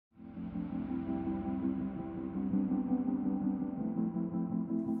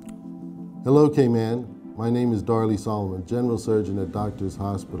Hello, Cayman. My name is Darley Solomon, General Surgeon at Doctors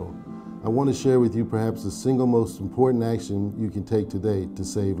Hospital. I want to share with you perhaps the single most important action you can take today to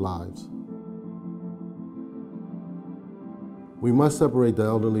save lives. We must separate the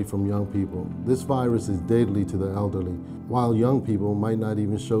elderly from young people. This virus is deadly to the elderly, while young people might not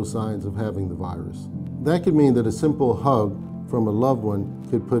even show signs of having the virus. That could mean that a simple hug from a loved one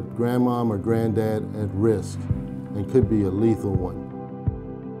could put grandmom or granddad at risk and could be a lethal one.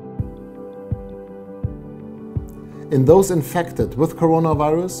 In those infected with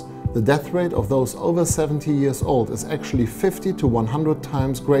coronavirus, the death rate of those over 70 years old is actually 50 to 100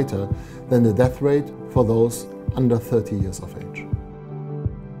 times greater than the death rate for those under 30 years of age.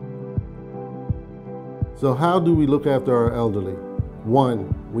 So how do we look after our elderly?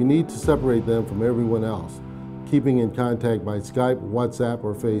 1, we need to separate them from everyone else, keeping in contact by Skype, WhatsApp,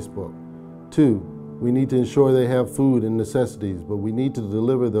 or Facebook. 2, we need to ensure they have food and necessities, but we need to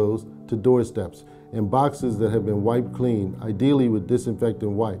deliver those to doorsteps in boxes that have been wiped clean, ideally with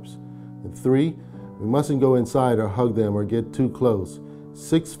disinfectant wipes. And 3, we mustn't go inside or hug them or get too close,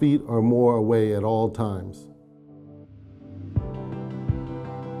 6 feet or more away at all times.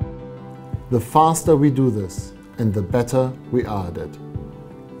 The faster we do this, and the better we are at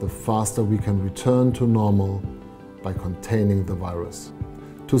it, the faster we can return to normal by containing the virus.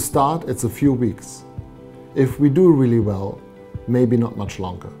 To start, it's a few weeks. If we do really well, maybe not much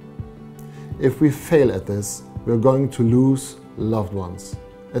longer. If we fail at this, we're going to lose loved ones.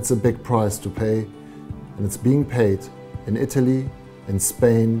 It's a big price to pay, and it's being paid in Italy, in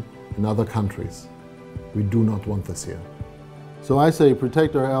Spain, in other countries. We do not want this here. So I say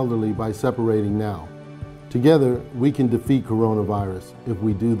protect our elderly by separating now. Together, we can defeat coronavirus if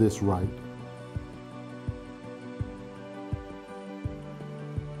we do this right.